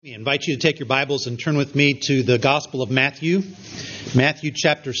I invite you to take your Bibles and turn with me to the Gospel of Matthew, Matthew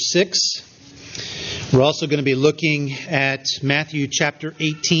chapter 6. We're also going to be looking at Matthew chapter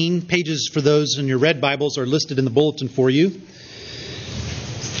 18. Pages for those in your red Bibles are listed in the bulletin for you.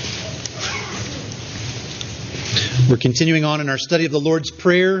 We're continuing on in our study of the Lord's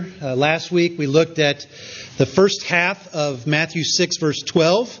Prayer. Last week we looked at the first half of Matthew 6, verse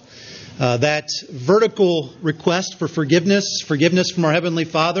 12. That vertical request for forgiveness from our Heavenly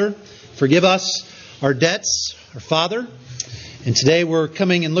Father. Forgive us our debts, our Father. And today we're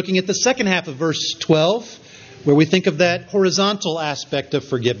coming and looking at the second half of verse 12, where we think of that horizontal aspect of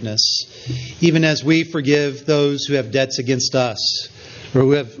forgiveness, even as we forgive those who have debts against us, or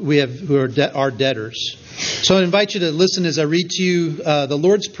who are our debtors. So I invite you to listen as I read to you the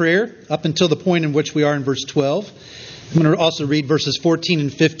Lord's Prayer up until the point in which we are in verse 12. I'm going to also read verses 14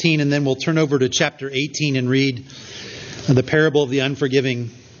 and 15, and then we'll turn over to chapter 18 and read the parable of the unforgiving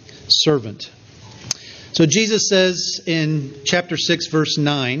servant. So Jesus says in chapter 6, verse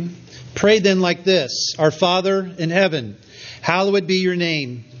 9, "Pray then like this, Our Father in heaven, hallowed be your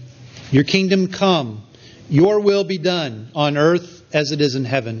name. Your kingdom come, your will be done on earth as it is in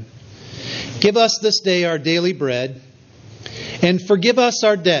heaven. Give us this day our daily bread, and forgive us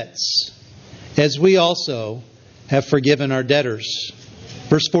our debts, as we also have forgiven our debtors."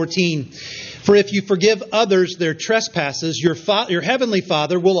 Verse 14, "For if you forgive others their trespasses, your heavenly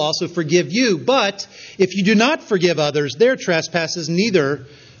Father will also forgive you. But if you do not forgive others their trespasses, neither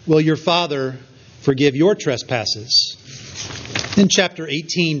will your Father forgive your trespasses." In chapter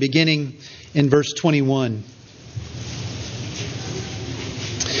 18, beginning in verse 21.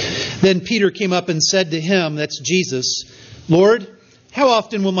 "Then Peter came up and said to him," that's Jesus, "Lord, how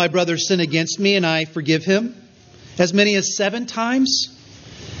often will my brother sin against me and I forgive him? As many as 7 times?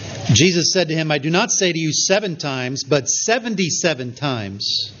 Jesus said to him, "I do not say to you 7 times, but 77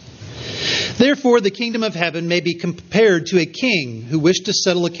 times. Therefore the kingdom of heaven may be compared to a king who wished to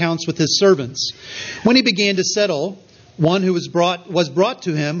settle accounts with his servants. When he began to settle, one who was brought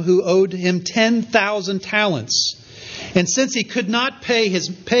to him who owed him 10,000 talents. And since he could not pay,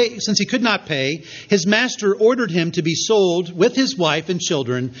 his master ordered him to be sold with his wife and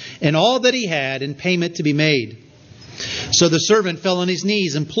children and all that he had, and payment to be made. So the servant fell on his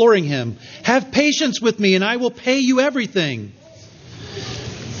knees, imploring him, 'Have patience with me, and I will pay you everything.'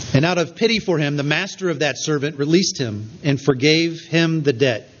 And out of pity for him, the master of that servant released him and forgave him the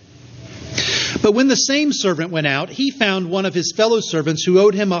debt. But when the same servant went out, he found one of his fellow servants who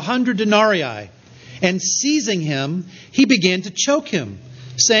owed him 100 denarii. And seizing him, he began to choke him,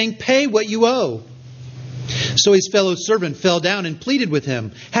 saying, 'Pay what you owe.' So his fellow servant fell down and pleaded with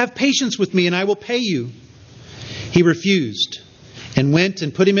him, 'Have patience with me, and I will pay you.' He refused, and went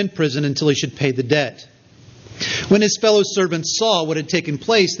and put him in prison until he should pay the debt. When his fellow servants saw what had taken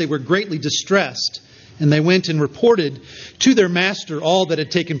place, they were greatly distressed, and they went and reported to their master all that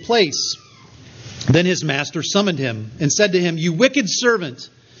had taken place. Then his master summoned him and said to him, 'You wicked servant,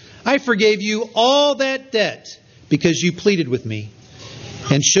 I forgave you all that debt because you pleaded with me.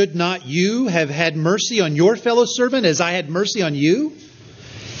 And should not you have had mercy on your fellow servant as I had mercy on you?'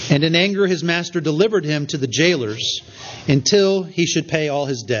 And in anger his master delivered him to the jailers until he should pay all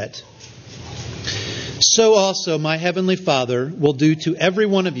his debt. So also my heavenly Father will do to every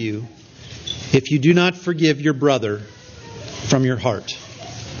one of you if you do not forgive your brother from your heart."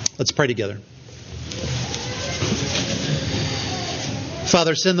 Let's pray together.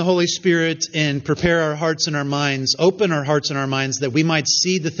 Father, send the Holy Spirit and prepare our hearts and our minds. Open our hearts and our minds that we might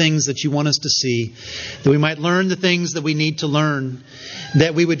see the things that you want us to see. That we might learn the things that we need to learn.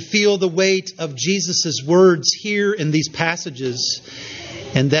 That we would feel the weight of Jesus' words here in these passages.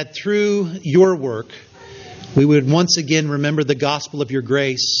 And that through your work, we would once again remember the gospel of your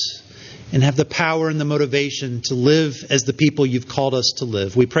grace. And have the power and the motivation to live as the people you've called us to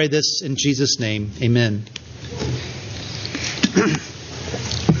live. We pray this in Jesus' name. Amen.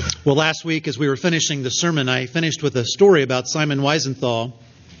 Well, last week as we were finishing the sermon, I finished with a story about Simon Wiesenthal.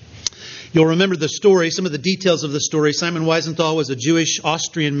 You'll remember the story, some of the details of the story. Simon Wiesenthal was a Jewish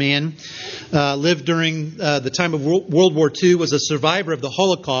Austrian man, lived during the time of World War II, was a survivor of the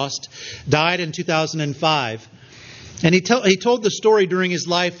Holocaust, died in 2005. And he told the story during his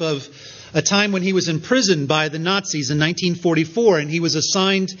life of a time when he was imprisoned by the Nazis in 1944, and he was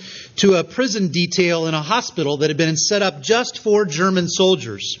assigned to a prison detail in a hospital that had been set up just for German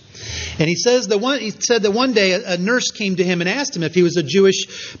soldiers. And he said that one day a nurse came to him and asked him if he was a Jewish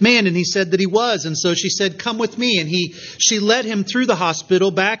man, and he said that he was. And so she said, "Come with me." And she led him through the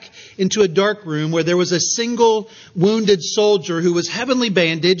hospital back into a dark room where there was a single wounded soldier who was heavily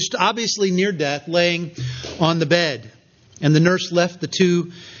bandaged, obviously near death, laying on the bed. and the nurse left the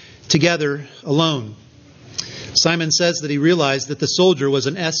two together alone. Simon says that he realized that the soldier was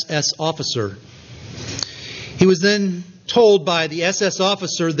an SS officer. He was then told by the SS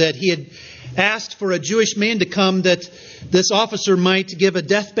officer that he had asked for a Jewish man to come that this officer might give a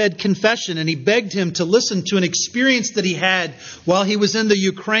deathbed confession, and he begged him to listen to an experience that he had while he was in the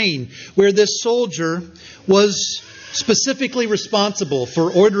Ukraine, where this soldier was specifically responsible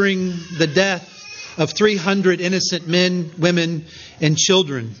for ordering the death of 300 innocent men, women, and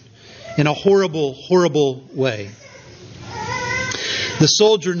children in a horrible, horrible way. The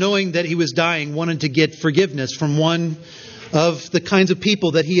soldier, knowing that he was dying, wanted to get forgiveness from one of the kinds of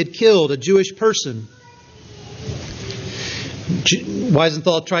people that he had killed, a Jewish person.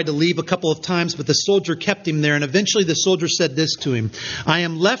 Wiesenthal tried to leave a couple of times, but the soldier kept him there, and eventually the soldier said this to him: "I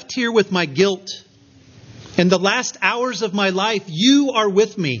am left here with my guilt. In the last hours of my life, you are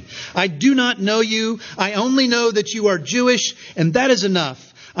with me. I do not know you. I only know that you are Jewish, and that is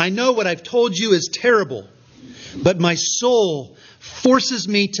enough. I know what I've told you is terrible, but my soul forces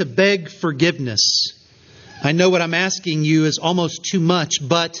me to beg forgiveness. I know what I'm asking you is almost too much,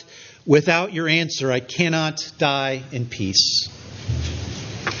 but without your answer, I cannot die in peace."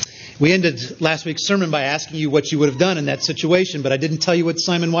 We ended last week's sermon by asking you what you would have done in that situation, but I didn't tell you what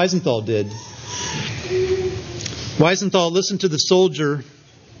Simon Wiesenthal did. Wiesenthal listened to the soldier,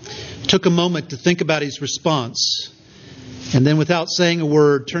 took a moment to think about his response, and then without saying a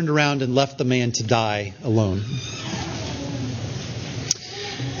word, turned around and left the man to die alone.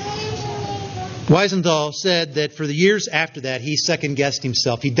 Wiesenthal said that for the years after that, he second-guessed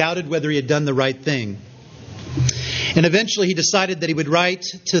himself. He doubted whether he had done the right thing. And eventually he decided that he would write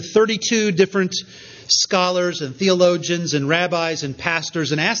to 32 different scholars and theologians and rabbis and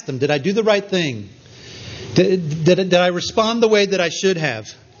pastors and ask them, did I do the right thing? Did I respond the way that I should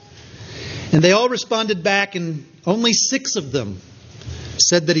have? And they all responded back, and only 6 of them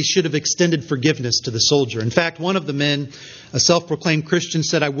said that he should have extended forgiveness to the soldier. In fact, one of the men, a self-proclaimed Christian,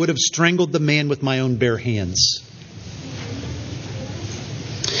 said, "I would have strangled the man with my own bare hands."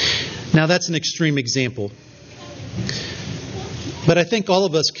 Now, that's an extreme example, but I think all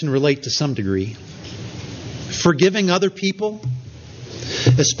of us can relate to some degree. Forgiving other people,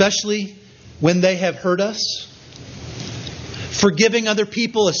 especially when they have hurt us. Forgiving other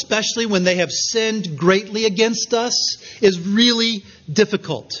people, especially when they have sinned greatly against us, is really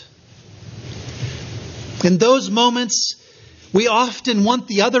difficult. In those moments, we often want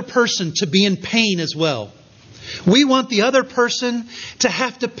the other person to be in pain as well. We want the other person to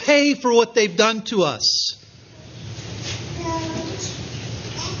have to pay for what they've done to us.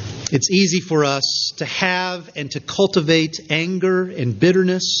 It's easy for us to have and to cultivate anger and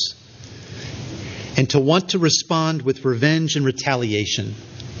bitterness, and to want to respond with revenge and retaliation.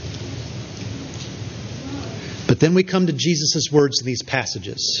 But then we come to Jesus' words in these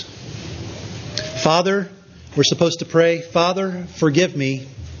passages. Father, we're supposed to pray, Father, forgive me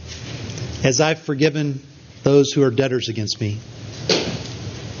as I've forgiven those who are debtors against me.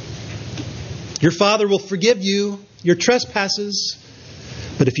 Your Father will forgive you your trespasses,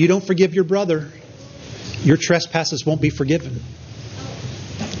 but if you don't forgive your brother, your trespasses won't be forgiven.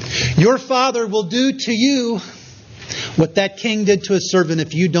 Your Father will do to you what that king did to a servant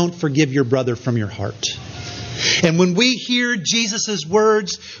if you don't forgive your brother from your heart. And when we hear Jesus'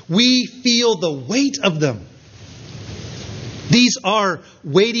 words, we feel the weight of them. These are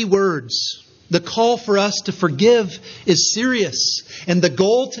weighty words. The call for us to forgive is serious. And the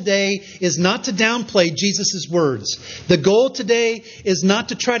goal today is not to downplay Jesus' words. The goal today is not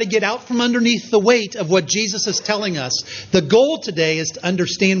to try to get out from underneath the weight of what Jesus is telling us. The goal today is to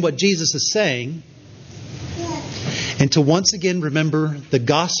understand what Jesus is saying and to once again remember the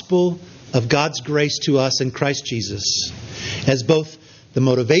gospel of God's grace to us in Christ Jesus as both the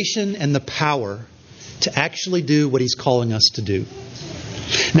motivation and the power to actually do what He's calling us to do.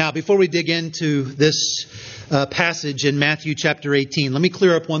 Now, before we dig into this passage in Matthew chapter 18, let me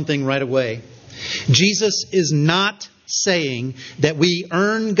clear up one thing right away. Jesus is not saying that we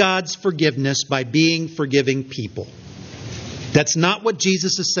earn God's forgiveness by being forgiving people. That's not what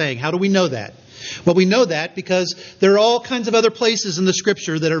Jesus is saying. How do we know that? Well, we know that because there are all kinds of other places in the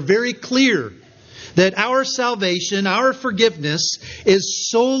Scripture that are very clear that our salvation, our forgiveness, is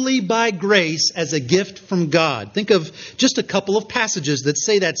solely by grace as a gift from God. Think of just a couple of passages that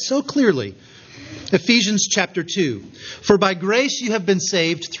say that so clearly. Ephesians chapter 2. For by grace you have been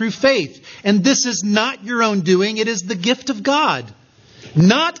saved through faith, and this is not your own doing, it is the gift of God,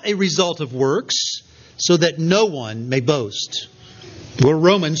 not a result of works, so that no one may boast. Or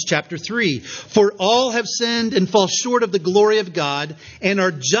Romans chapter 3. For all have sinned and fall short of the glory of God and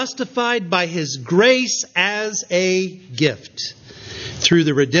are justified by His grace as a gift through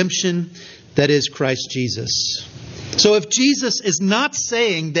the redemption that is Christ Jesus. So if Jesus is not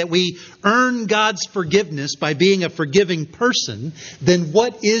saying that we earn God's forgiveness by being a forgiving person, then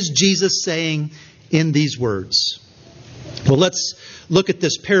what is Jesus saying in these words? Well, let's look at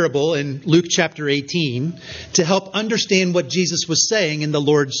this parable in Luke chapter 18 to help understand what Jesus was saying in the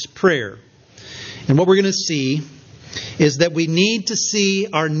Lord's Prayer. And what we're going to see is that we need to see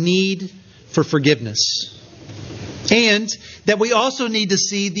our need for forgiveness. And that we also need to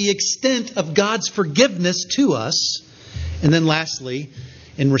see the extent of God's forgiveness to us. And then lastly,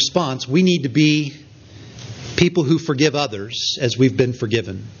 in response, we need to be people who forgive others as we've been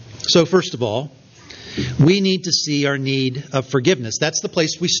forgiven. So first of all, we need to see our need of forgiveness. That's the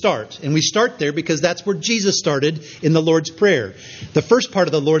place we start. And we start there because that's where Jesus started in the Lord's Prayer. The first part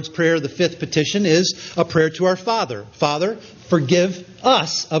of the Lord's Prayer, the fifth petition, is a prayer to our Father. Father, forgive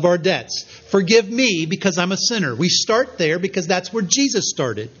us of our debts. Forgive me because I'm a sinner. We start there because that's where Jesus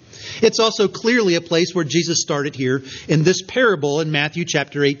started. It's also clearly a place where Jesus started here in this parable in Matthew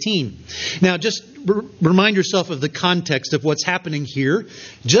chapter 18. Now, just remind yourself of the context of what's happening here.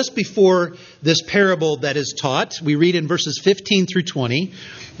 Just before this parable that is taught, we read in verses 15 through 20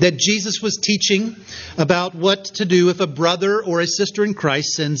 that Jesus was teaching about what to do if a brother or a sister in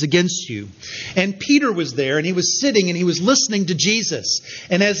Christ sins against you. And Peter was there, and he was sitting and he was listening to Jesus.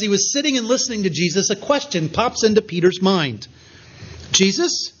 And as he was sitting and listening to Jesus, a question pops into Peter's mind.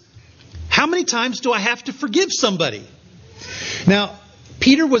 Jesus, how many times do I have to forgive somebody? Now,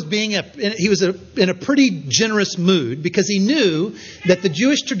 Peter was in a pretty generous mood because he knew that the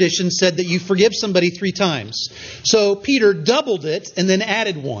Jewish tradition said that you forgive somebody 3 times. So Peter doubled it and then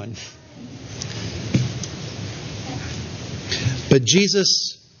added 1. But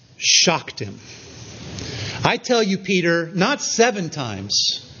Jesus shocked him. I tell you, Peter, not 7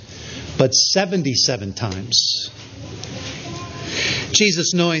 times, but 77 times.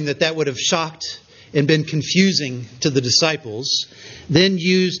 Jesus, knowing that would have shocked and been confusing to the disciples, then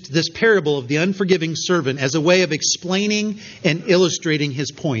used this parable of the unforgiving servant as a way of explaining and illustrating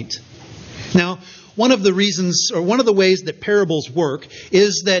his point. Now, one of the ways that parables work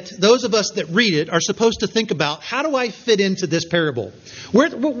is that those of us that read it are supposed to think about, how do I fit into this parable?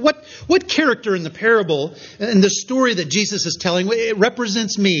 What character in the parable and the story that Jesus is telling, it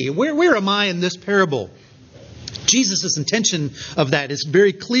represents me? Where am I in this parable? Jesus' intention of that is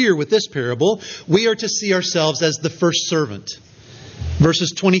very clear with this parable. We are to see ourselves as the first servant.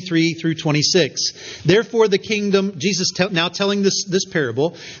 Verses 23 through 26. Therefore the kingdom, Jesus now telling this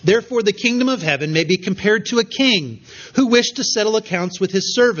parable, therefore the kingdom of heaven may be compared to a king who wished to settle accounts with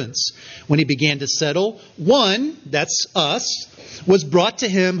his servants. When he began to settle, one, that's us, was brought to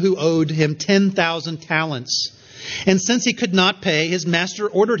him who owed him 10,000 talents. And since he could not pay, his master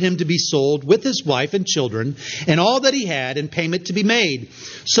ordered him to be sold with his wife and children and all that he had, and payment to be made.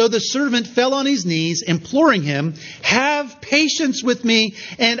 So the servant fell on his knees, imploring him, have patience with me,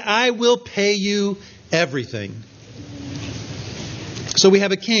 and I will pay you everything. So we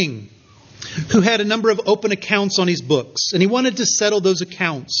have a king who had a number of open accounts on his books, and he wanted to settle those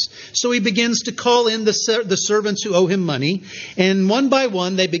accounts. So he begins to call in the servants who owe him money, and one by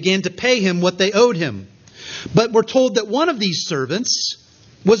one they began to pay him what they owed him. But we're told that one of these servants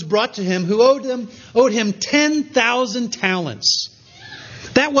was brought to him who owed him 10,000 talents.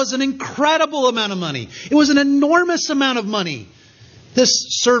 That was an incredible amount of money. It was an enormous amount of money. This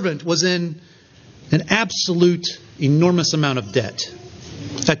servant was in an absolute enormous amount of debt.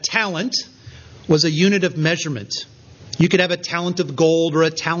 A talent was a unit of measurement. You could have a talent of gold or a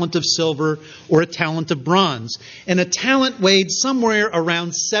talent of silver or a talent of bronze. And a talent weighed somewhere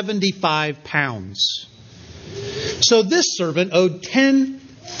around 75 pounds. So this servant owed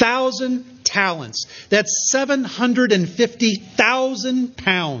 10,000 talents. That's 750,000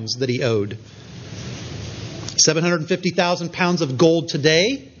 pounds that he owed. 750,000 pounds of gold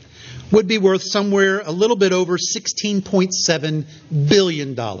today would be worth somewhere a little bit over $16.7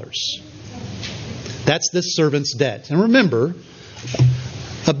 billion. That's this servant's debt. And remember,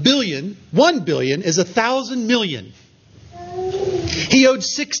 1 billion is 1,000 million. He owed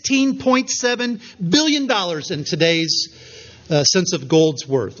 $16.7 billion in today's sense of gold's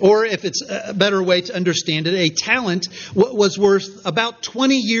worth. Or if it's a better way to understand it, a talent was worth about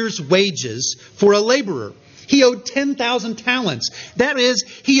 20 years' wages for a laborer. He owed 10,000 talents. That is,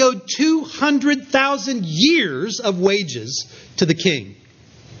 he owed 200,000 years of wages to the king.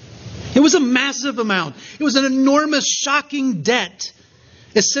 It was a massive amount. It was an enormous, shocking debt,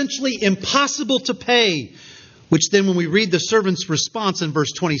 essentially impossible to pay. Which then when we read the servant's response in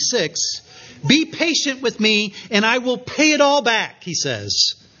verse 26, be patient with me and I will pay it all back, he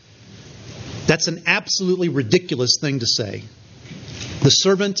says. That's an absolutely ridiculous thing to say. The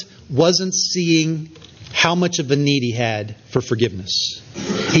servant wasn't seeing how much of a need he had for forgiveness.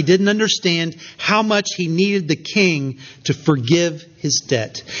 He didn't understand how much he needed the king to forgive his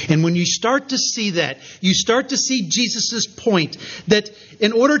debt. And when you start to see that, you start to see Jesus' point that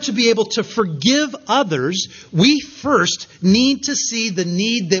in order to be able to forgive others, we first need to see the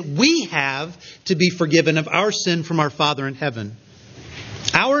need that we have to be forgiven of our sin from our Father in heaven.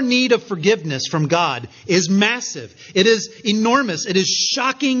 Our need of forgiveness from God is massive. It is enormous. It is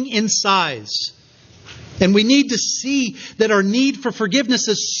shocking in size. And we need to see that our need for forgiveness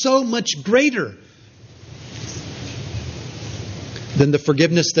is so much greater than the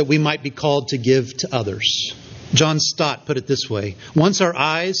forgiveness that we might be called to give to others. John Stott put it this way: once our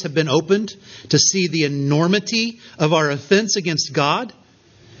eyes have been opened to see the enormity of our offense against God,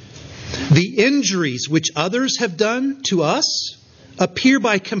 the injuries which others have done to us appear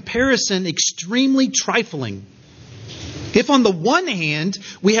by comparison extremely trifling. If on the one hand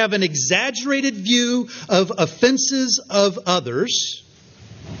we have an exaggerated view of offenses of others,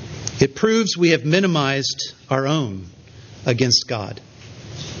 it proves we have minimized our own against God.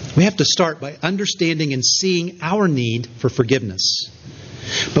 We have to start by understanding and seeing our need for forgiveness.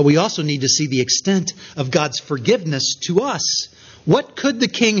 But we also need to see the extent of God's forgiveness to us. What could the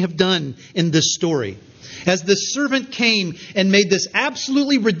king have done in this story? As the servant came and made this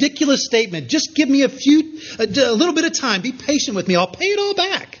absolutely ridiculous statement, just give me a little bit of time, be patient with me, I'll pay it all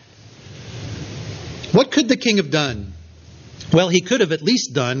back. What could the king have done? Well, he could have at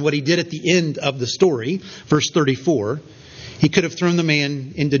least done what he did at the end of the story, verse 34. He could have thrown the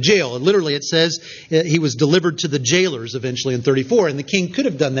man into jail. And literally it says he was delivered to the jailers eventually in 34. And the king could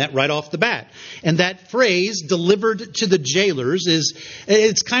have done that right off the bat. And that phrase, delivered to the jailers,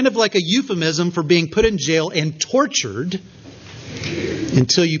 it's kind of like a euphemism for being put in jail and tortured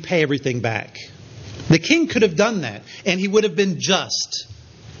until you pay everything back. The king could have done that, and he would have been just.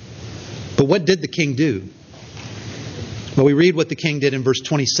 But what did the king do? Well, we read what the king did in verse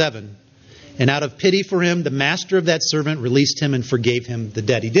 27. And out of pity for him, the master of that servant released him and forgave him the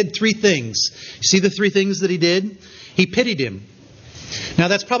debt. He did three things. You see the three things that he did? He pitied him. Now,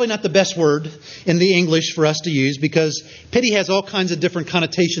 that's probably not the best word in the English for us to use, because pity has all kinds of different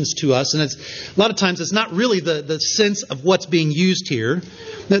connotations to us. And a lot of times it's not really the sense of what's being used here.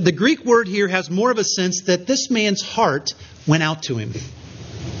 The Greek word here has more of a sense that this man's heart went out to him.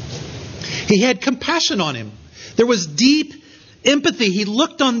 He had compassion on him. There was deep empathy. He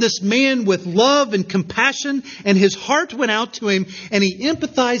looked on this man with love and compassion, and his heart went out to him, and he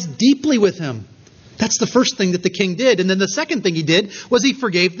empathized deeply with him. That's the first thing that the king did. And then the second thing he did was he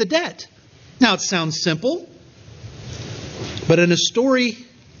forgave the debt. Now, it sounds simple, but in a story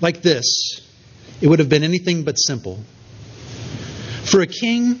like this, it would have been anything but simple. For a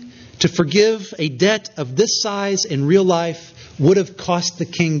king to forgive a debt of this size in real life would have cost the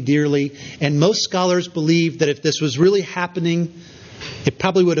king dearly. And most scholars believe that if this was really happening, it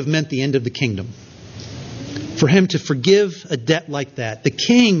probably would have meant the end of the kingdom. For him to forgive a debt like that, the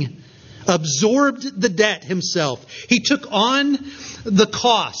king absorbed the debt himself. He took on the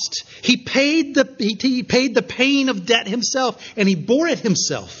cost. He paid the pain of debt himself, and he bore it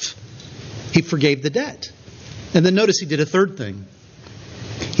himself. He forgave the debt. And then notice he did a third thing.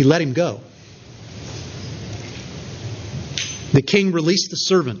 He let him go. The king released the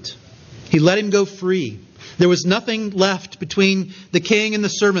servant. He let him go free. There was nothing left between the king and the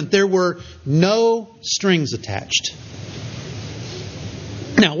servant. There were no strings attached.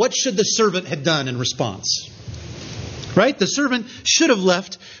 Now, what should the servant have done in response? Right? The servant should have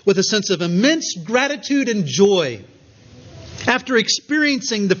left with a sense of immense gratitude and joy after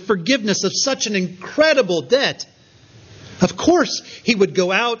experiencing the forgiveness of such an incredible debt. Of course, he would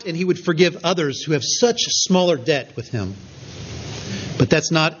go out and he would forgive others who have such smaller debt with him. But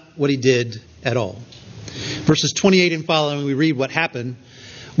that's not what he did at all. Verses 28 and following, we read what happened.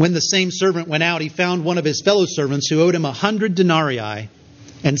 When the same servant went out, he found one of his fellow servants who owed him 100 denarii.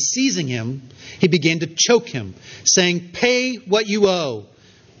 And seizing him, he began to choke him, saying, "Pay what you owe."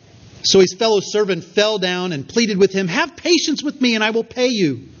 So his fellow servant fell down and pleaded with him, "Have patience with me and I will pay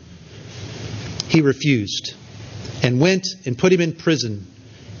you." He refused and went and put him in prison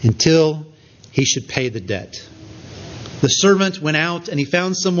until he should pay the debt. The servant went out and he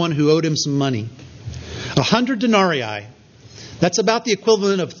found someone who owed him some money. 100 denarii. That's about the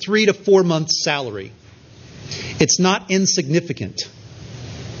equivalent of 3 to 4 months' salary. It's not insignificant.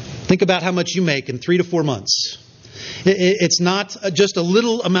 Think about how much you make in 3 to 4 months. It's not just a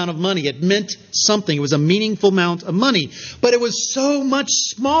little amount of money. It meant something. It was a meaningful amount of money. But it was so much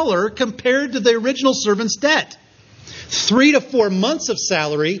smaller compared to the original servant's debt. 3 to 4 months of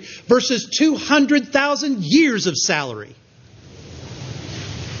salary versus 200,000 years of salary.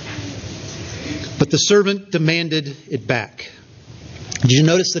 But the servant demanded it back. Did you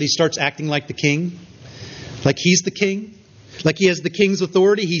notice that he starts acting like the king? Like he's the king? Like he has the king's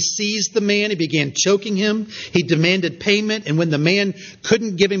authority? He seized the man. He began choking him. He demanded payment. And when the man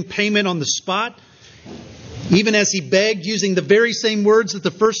couldn't give him payment on the spot, even as he begged using the very same words that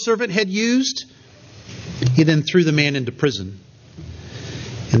the first servant had used, he then threw the man into prison.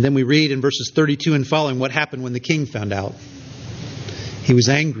 And then we read in verses 32 and following what happened when the king found out. He was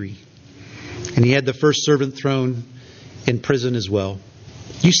angry. And he had the first servant thrown in prison as well.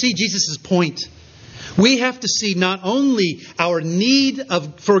 You see Jesus' point. We have to see not only our need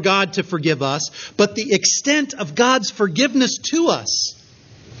for God to forgive us, but the extent of God's forgiveness to us.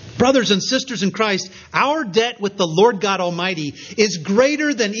 Brothers and sisters in Christ, our debt with the Lord God Almighty is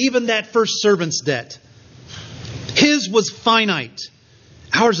greater than even that first servant's debt. His was finite.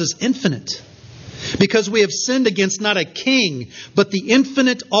 Ours is infinite. Because we have sinned against not a king, but the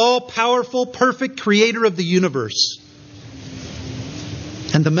infinite, all-powerful, perfect creator of the universe.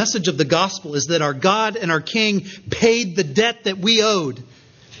 And the message of the gospel is that our God and our King paid the debt that we owed.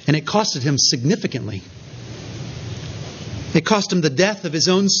 And it costed him significantly. It cost him the death of his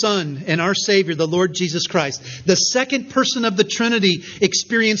own Son and our Savior, the Lord Jesus Christ. The second person of the Trinity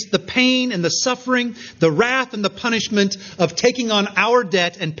experienced the pain and the suffering, the wrath and the punishment of taking on our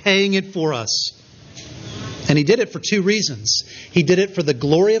debt and paying it for us. And he did it for 2 reasons. He did it for the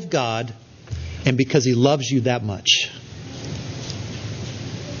glory of God and because he loves you that much.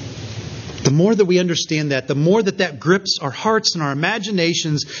 The more that we understand that, the more that grips our hearts and our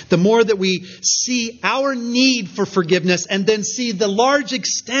imaginations, the more that we see our need for forgiveness and then see the large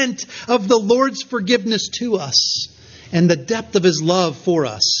extent of the Lord's forgiveness to us and the depth of his love for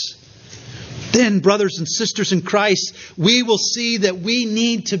us. Then, brothers and sisters in Christ, we will see that we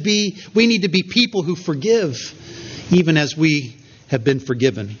need to be people who forgive, even as we have been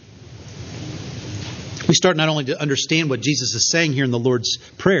forgiven. We start not only to understand what Jesus is saying here in the Lord's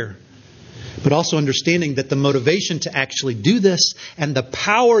Prayer, but also understanding that the motivation to actually do this and the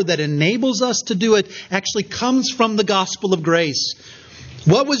power that enables us to do it actually comes from the gospel of grace.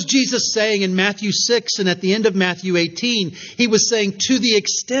 What was Jesus saying in Matthew 6 and at the end of Matthew 18? He was saying, to the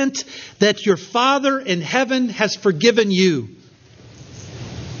extent that your Father in heaven has forgiven you.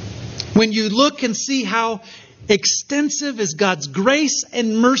 When you look and see how extensive is God's grace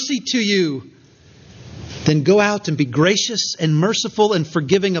and mercy to you, then go out and be gracious and merciful and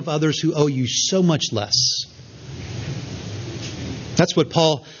forgiving of others who owe you so much less. That's what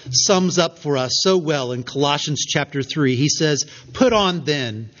Paul sums up for us so well in Colossians chapter 3. He says, put on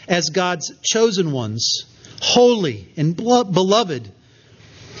then, as God's chosen ones, holy and beloved,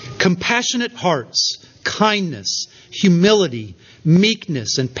 compassionate hearts, kindness, humility,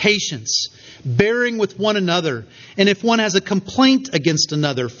 meekness, and patience, bearing with one another, and if one has a complaint against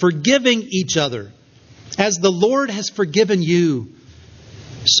another, forgiving each other. As the Lord has forgiven you,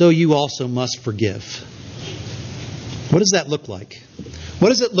 so you also must forgive. What does that look like? What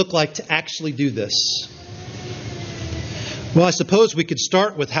does it look like to actually do this? Well, I suppose we could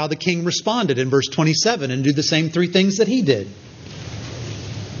start with how the king responded in verse 27 and do the same 3 things that he did.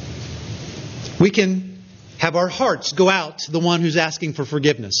 We can have our hearts go out to the one who's asking for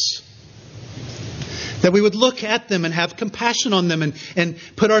forgiveness. That we would look at them and have compassion on them and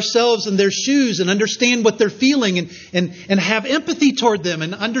put ourselves in their shoes and understand what they're feeling and have empathy toward them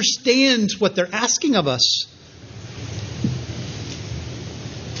and understand what they're asking of us.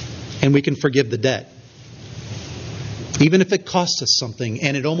 And we can forgive the debt. Even if it costs us something,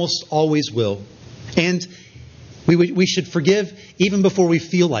 and it almost always will. And we should forgive even before we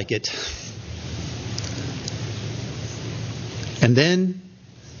feel like it. And then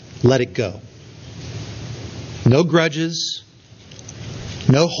let it go. No grudges.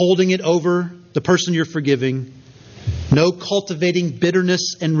 No holding it over the person you're forgiving. No cultivating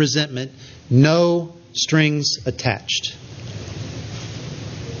bitterness and resentment. No strings attached.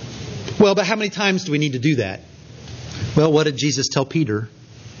 Well, but how many times do we need to do that? Well, what did Jesus tell Peter?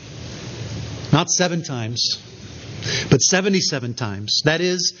 Not 7 times, but 77 times. That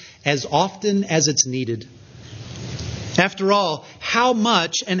is, as often as it's needed. After all, how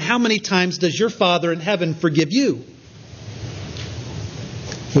much and how many times does your Father in heaven forgive you?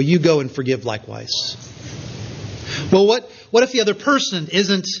 Well, you go and forgive likewise. Well, what if the other person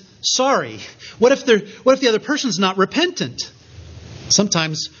isn't sorry? What if the other person's not repentant?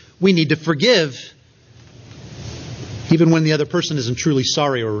 Sometimes we need to forgive even when the other person isn't truly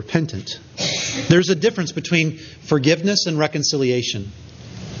sorry or repentant. There's a difference between forgiveness and reconciliation.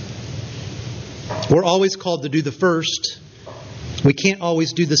 We're always called to do the first. We can't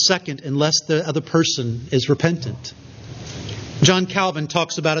always do the second unless the other person is repentant. John Calvin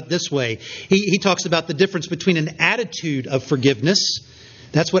talks about it this way. He talks about the difference between an attitude of forgiveness.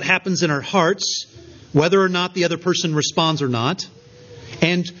 That's what happens in our hearts, whether or not the other person responds or not.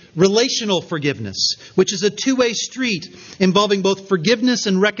 And relational forgiveness, which is a two-way street involving both forgiveness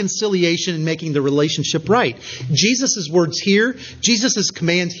and reconciliation and making the relationship right. Jesus' words here, Jesus'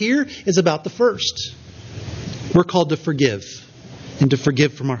 command here is about the first. We're called to forgive and to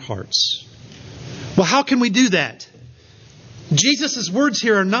forgive from our hearts. Well, how can we do that? Jesus' words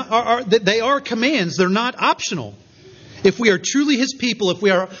here are commands. They're not optional. If we are truly His people, if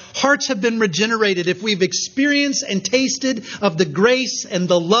our hearts have been regenerated, if we've experienced and tasted of the grace and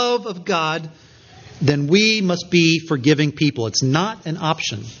the love of God, then we must be forgiving people. It's not an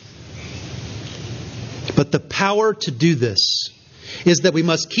option. But the power to do this is that we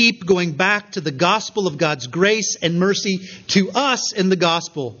must keep going back to the gospel of God's grace and mercy to us in the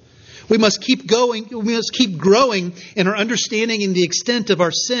gospel. We must keep going. We must keep growing in our understanding and the extent of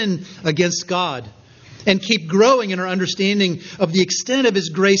our sin against God. And keep growing in our understanding of the extent of His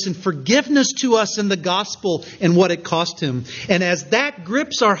grace and forgiveness to us in the gospel and what it cost Him. And as that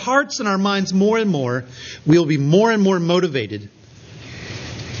grips our hearts and our minds more and more, we'll be more and more motivated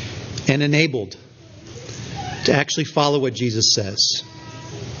and enabled to actually follow what Jesus says.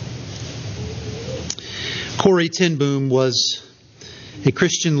 Corrie ten Boom was a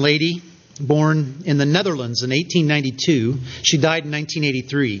Christian lady born in the Netherlands in 1892. She died in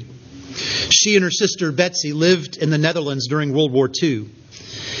 1983. She and her sister Betsy lived in the Netherlands during World War II.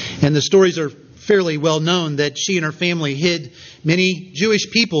 And the stories are fairly well known that she and her family hid many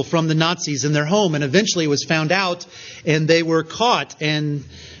Jewish people from the Nazis in their home. And eventually it was found out and they were caught. And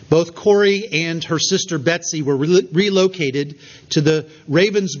both Corrie and her sister Betsy were relocated to the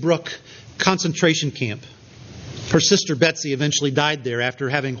Ravensbrück concentration camp. Her sister Betsy eventually died there after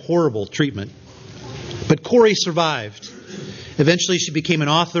having horrible treatment. But Corrie survived. Eventually she became an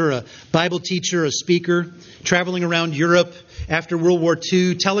author, a Bible teacher, a speaker, traveling around Europe after World War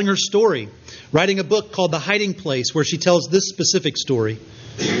II, telling her story, writing a book called The Hiding Place, where she tells this specific story.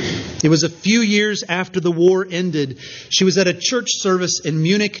 It was a few years after the war ended. She was at a church service in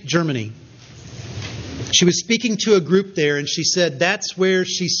Munich, Germany. She was speaking to a group there, and she said that's where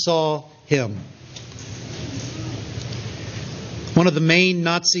she saw him. One of the main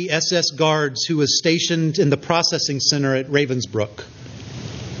Nazi SS guards who was stationed in the processing center at Ravensbrück.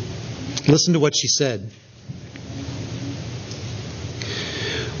 Listen to what she said.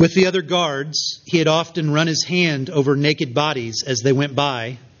 With the other guards, he had often run his hand over naked bodies as they went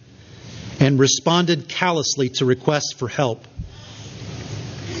by and responded callously to requests for help.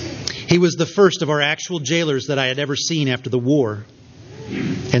 He was the first of our actual jailers that I had ever seen after the war.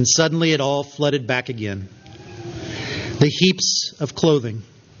 And suddenly it all flooded back again. The heaps of clothing.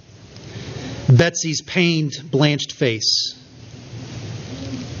 Betsy's pained, blanched face.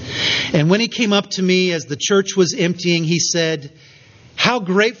 And when he came up to me as the church was emptying, he said, "How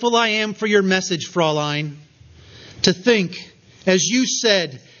grateful I am for your message, Fräulein. To think, as you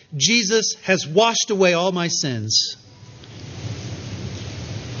said, Jesus has washed away all my sins."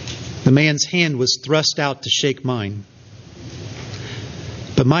 The man's hand was thrust out to shake mine.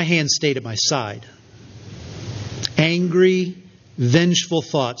 But my hand stayed at my side. Angry, vengeful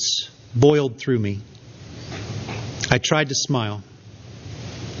thoughts boiled through me. I tried to smile.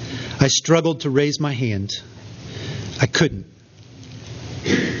 I struggled to raise my hand. I couldn't.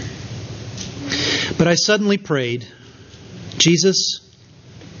 But I suddenly prayed, "Jesus,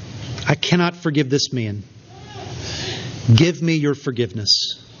 I cannot forgive this man. Give me your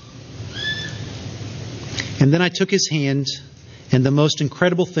forgiveness." And then I took his hand, and the most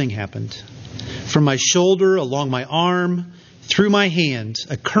incredible thing happened. From my shoulder, along my arm, through my hand,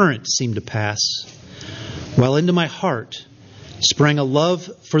 a current seemed to pass, while into my heart sprang a love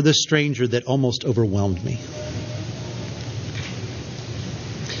for the stranger that almost overwhelmed me.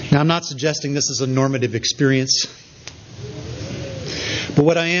 Now, I'm not suggesting this is a normative experience, but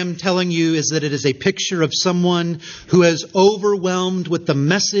what I am telling you is that it is a picture of someone who is overwhelmed with the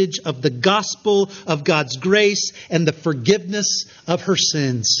message of the gospel of God's grace and the forgiveness of her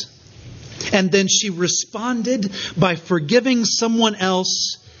sins. And then she responded by forgiving someone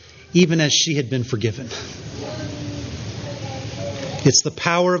else, even as she had been forgiven. It's the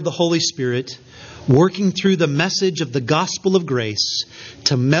power of the Holy Spirit working through the message of the gospel of grace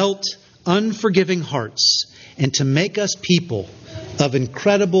to melt unforgiving hearts and to make us people of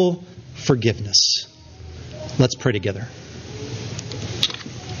incredible forgiveness. Let's pray together.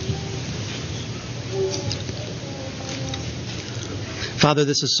 Father,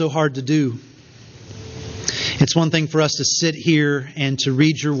 this is so hard to do. It's one thing for us to sit here and to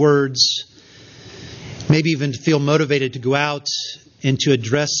read your words, maybe even to feel motivated to go out and to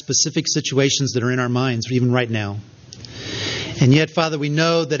address specific situations that are in our minds, even right now. And yet, Father, we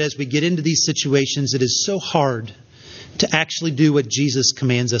know that as we get into these situations, it is so hard to actually do what Jesus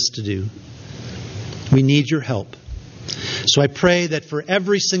commands us to do. We need your help. So I pray that for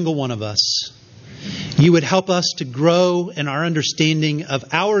every single one of us, you would help us to grow in our understanding of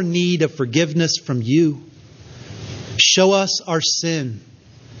our need of forgiveness from you. Show us our sin.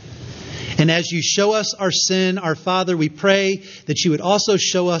 And as you show us our sin, our Father, we pray that you would also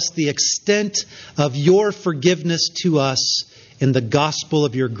show us the extent of your forgiveness to us in the gospel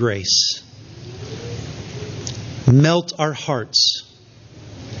of your grace. Melt our hearts.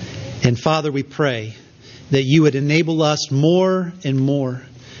 And Father, we pray that you would enable us more and more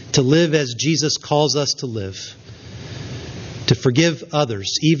to live as Jesus calls us to live, to forgive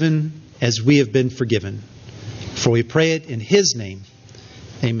others, even as we have been forgiven. For we pray it in His name.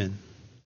 Amen.